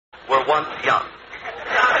were once young.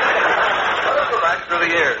 Go back through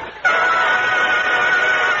the years.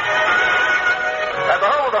 At the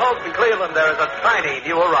home of the Hopes in Cleveland, there is a tiny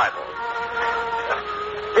new arrival.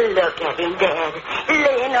 Look at him, Dad,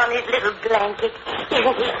 laying on his little blanket.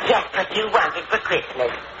 Isn't he just what you wanted for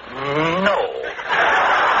Christmas? No.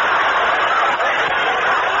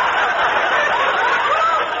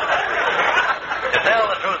 To tell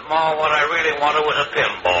the truth, Ma, what I really wanted was a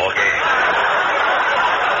pinball game.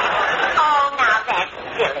 Oh, now that's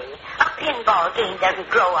silly. A pinball game doesn't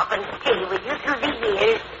grow up and stay with you through the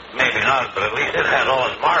years. Maybe not, but at least it had all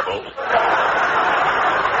its marbles.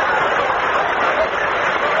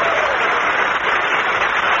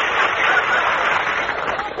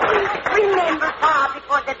 Remember, Pa,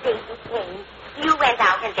 before the baby came, you went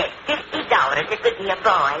out and bet $50 it would be a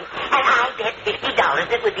boy, and I bet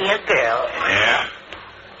 $50 it would be a girl. Yeah?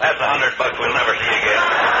 That's $100 we'll never see again.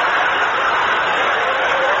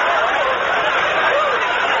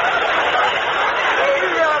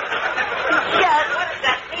 Look, just...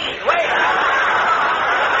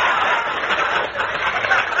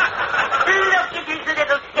 Look at his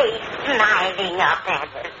little face smiling up at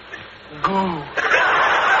us. Goo.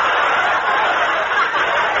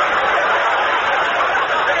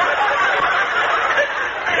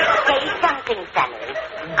 Say something, Sonny.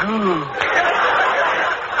 Goo.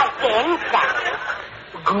 Again, Sonny.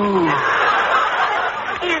 Goo.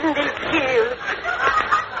 Isn't it cute?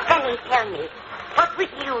 Sonny, tell me, what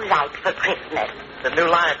would you like for Christmas? The new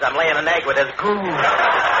lines I'm laying an egg with is goo.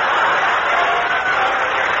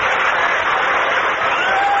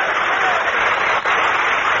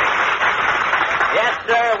 Yes,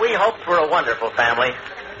 sir, we hoped for a wonderful family.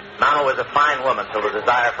 Mama was a fine woman till the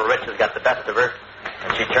desire for riches got the best of her,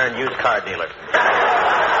 and she turned used car dealer.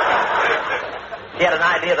 She had an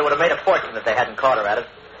idea that would have made a fortune if they hadn't caught her at it.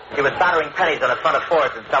 She was soldering pennies on the front of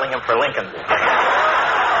Fords and selling them for Lincolns.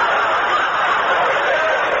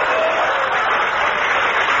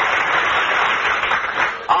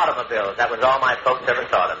 Automobiles, that was all my folks ever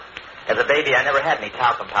thought of. As a baby, I never had any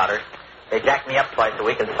talcum powder. They jacked me up twice a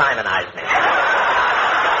week and Simonized me.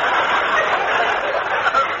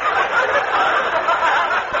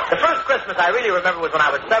 The first Christmas I really remember was when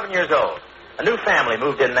I was 7 years old. A new family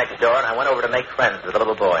moved in next door, and I went over to make friends with a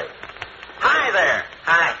little boy. Hi there.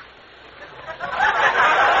 Hi.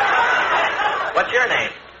 What's your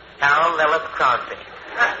name? Harold Ellis Crosby.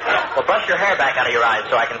 Well, brush your hair back out of your eyes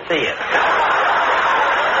so I can see it.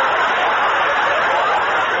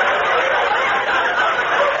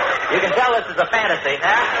 You can tell this is a fantasy,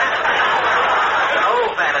 huh? Oh,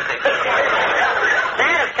 fantasy.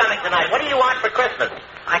 Santa's coming tonight. What do you want for Christmas?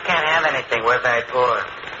 I can't have anything. We're very poor.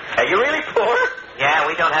 Are you really poor? Yeah,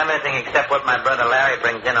 we don't have anything except what my brother Larry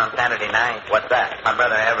brings in on Saturday night. What's that? My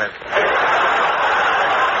brother Everett.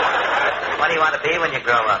 What do you want to be when you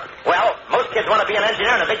grow up? Well, most kids want to be an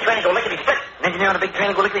engineer on a big train and go lickety-split. An engineer on a big train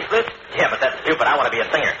and go lickety-split? Yeah, but that's stupid. I want to be a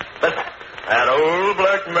singer. Listen. That old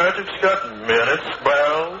black magic's got minutes,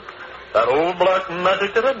 well. That old black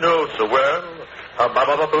magic that I know so well.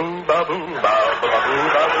 Ba-ba-ba-boo, ba-boo, ba-ba-ba-boo,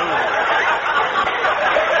 ba-boo.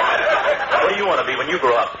 What do you want to be when you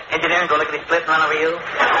grow up? Engineer and go lickety-split and run over you?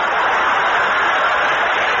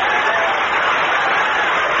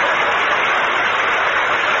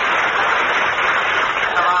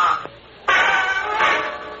 Come on.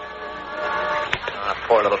 Oh,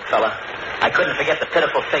 poor little fella. I couldn't forget the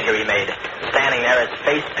pitiful figure he made. Standing there, his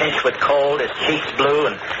face pinched with cold, his cheeks blue,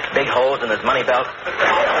 and big holes in his money belt.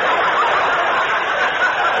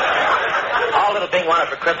 All little Bing wanted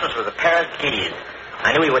for Christmas was a pair of skis.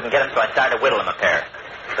 I knew he wouldn't get them, so I started to whittle him a pair.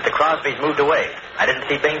 But the Crosbys moved away. I didn't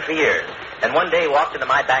see Bing for years. And one day he walked into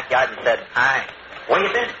my backyard and said, "Hi. Where you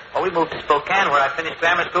been?" "Oh, we moved to Spokane, where I finished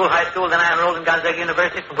grammar school, high school, then I enrolled in Gonzaga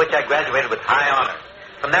University, from which I graduated with high honors.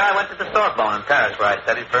 From there I went to the Sorbonne in Paris, where I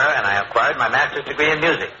studied for her, and I acquired my master's degree in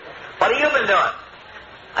music. What have you been doing?"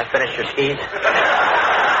 "I finished your skis."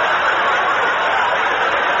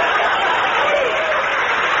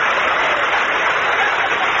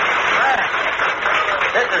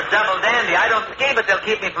 This is double dandy. I don't ski, but they'll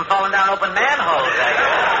keep me from falling down open manholes.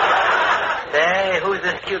 Say, who's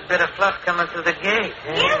this cute bit of fluff coming through the gate?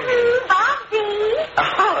 Yoo-hoo, Bobby.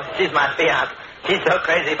 Oh, she's my fiance. She's so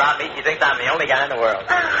crazy about me, she thinks I'm the only guy in the world.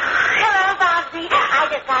 Hello, Bobby. I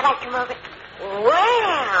just thought I'd come over.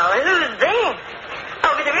 Well, who's this?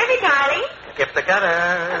 Over the river, darling. Skip the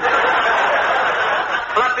gutter.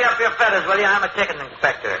 Fluffy up your feathers, will you? I'm a chicken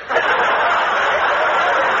inspector.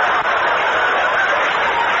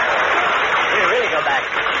 You really go back.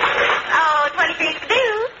 Oh, 23 to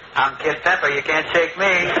do. I'm Kid Pepper. You can't shake me.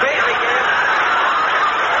 Crazy kid.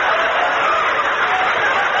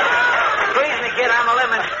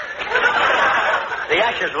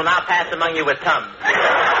 ushers will now pass among you with Tums.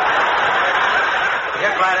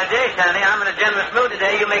 You're quite a dish, honey. I'm in a generous mood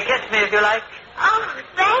today. You may kiss me if you like. Oh,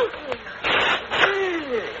 thank you.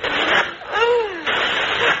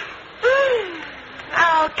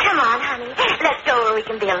 Oh, come on, honey. Let's go where we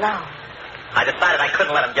can be alone. I decided I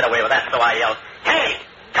couldn't let him get away with that, so I yelled, "Hey,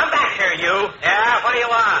 come back here, you!" Yeah, what do you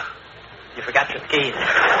want? You forgot your skis.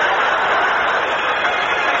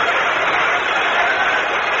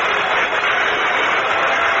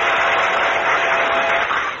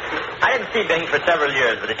 I didn't see Bing for several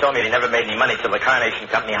years, but he told me he never made any money till the Carnation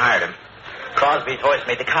Company hired him. Crosby's voice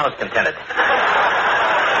made the cows contented.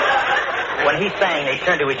 When he sang, they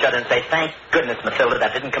turned to each other and say, "Thank goodness, Matilda,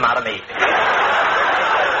 that didn't come out of me."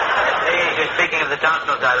 Hey, you're speaking of the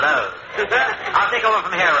tonsils I love. I'll take over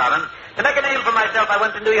from here, Robin. To make a name for myself, I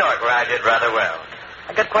went to New York, where I did rather well.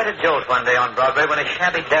 I got quite a jolt one day on Broadway when a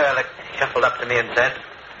shabby derelict shuffled up to me and said,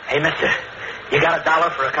 "Hey, mister, you got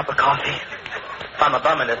 $1 for a cup of coffee?" If I'm a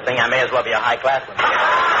bum in this thing, I may as well be a high-class one.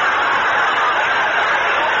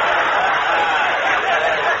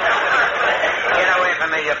 "Get away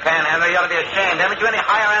from me, you panhandler. You ought to be ashamed. Haven't you any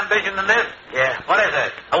higher ambition than this?" Yeah. "What is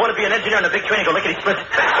it?" I want to be an engineer in a big train and go lickety-split.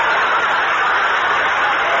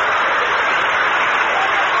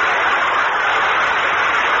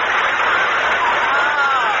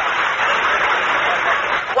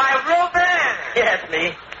 Why, Reuben! Yeah, it's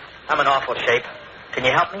me. I'm in awful shape. Can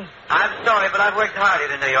you help me? I'm sorry, but I've worked hard here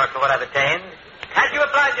in New York for what I've attained. Had you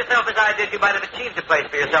applied yourself as I did, you might have achieved a place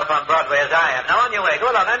for yourself on Broadway as I have. Now, on your way. Go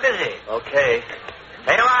along. I'm busy. Okay.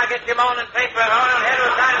 Hey, do I get your morning paper? Hold on, head of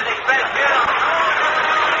the Times Express.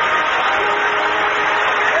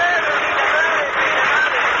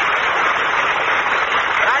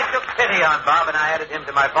 I took pity on Bob, and I added him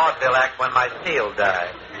to my vaudeville act when my seal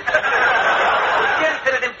died. The skin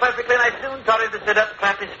fitted him perfectly, and I soon taught him to sit up,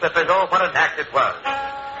 clap his slippers. Oh, what an act it was.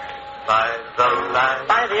 By the light,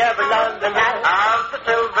 By the ever-loving light of the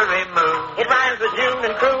silvery moon. It rhymes with June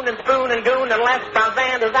and croon and spoon and goon and left our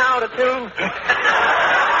band is out of tune.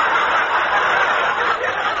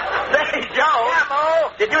 Say, Joe. Yeah, Mo?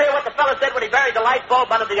 Did you hear what the fella said when he buried the light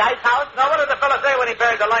bulb under the ice house? Now, what did the fellow say when he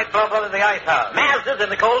buried the light bulb under the ice house? Mazda's in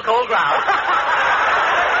the cold, cold ground.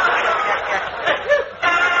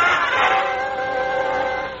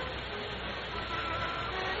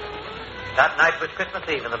 That night was Christmas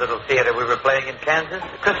Eve in the little theater we were playing in Kansas.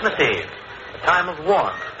 Christmas Eve, a time of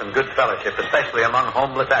warmth and good fellowship, especially among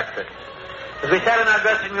homeless actors. As we sat in our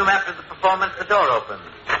dressing room after the performance, the door opened.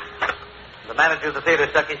 The manager of the theater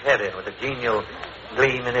stuck his head in with a genial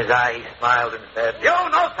gleam in his eye. He smiled and said, "You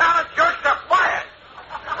no talent jerks are fired."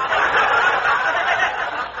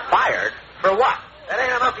 Fired? For what? That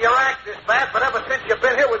ain't enough of your act this bad, but ever since you've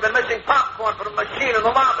been here, we've been missing popcorn from the machine in the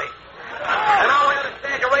lobby. And all we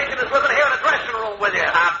understand your agent is living here in a dressing room with you.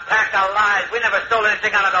 A pack of lies. We never stole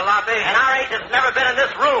anything out of the lobby. And our agent's never been in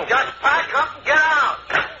this room. Just pack up and get out.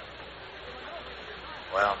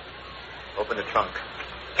 Well, open the trunk.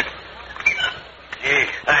 Gee,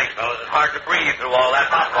 thanks, fellas. It's hard to breathe through all that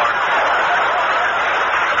popcorn.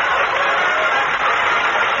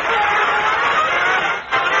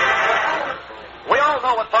 We all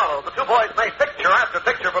know what followed. The two boys made picture after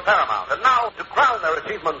picture for Paramount. And now, to crown their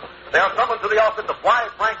achievements, they are summoned to the office of Y.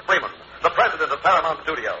 Frank Freeman, the president of Paramount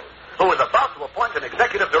Studios, who is about to appoint an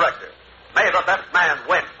executive director. May the best man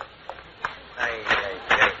win.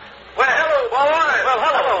 Well, hello, boys. Well,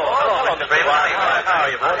 hello, Mr. Freeman. How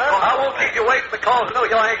are you, boys? I won't keep you waiting because I know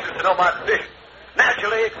you're anxious to know my position.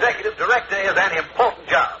 Naturally, executive director is an important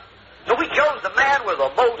job. So we chose the man with the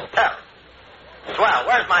most talent. Swell.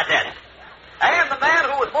 Where's my desk? And the man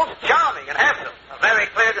who was most charming and handsome. A very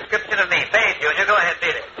clear description of me. Say, Junior, go ahead,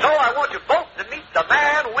 beat it. So I want you both to meet the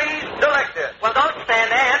man we selected. Well, don't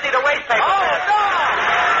stand there. Empty the waste paper. Oh, no!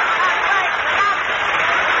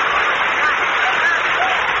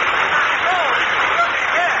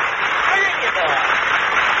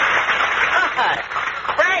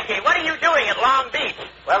 Frankie, what are you doing at Long Beach?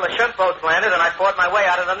 Well, the shrimp boat's landed, and I fought my way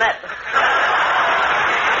out of the net.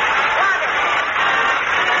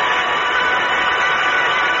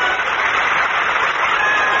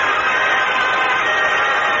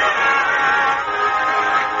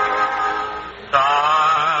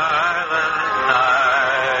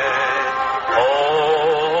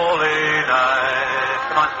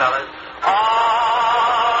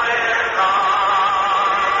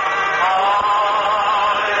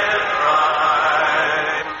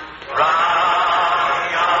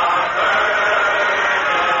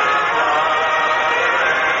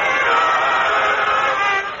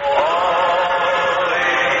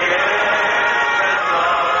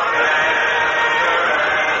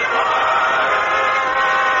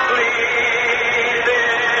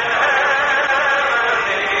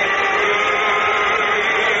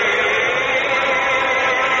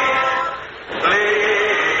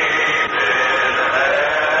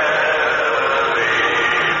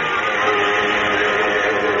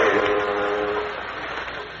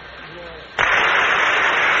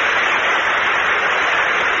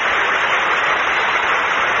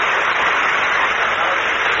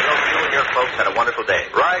 folks had a wonderful day.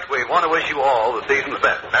 Right. We want to wish you all the season's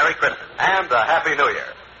best. Merry Christmas. And a Happy New Year.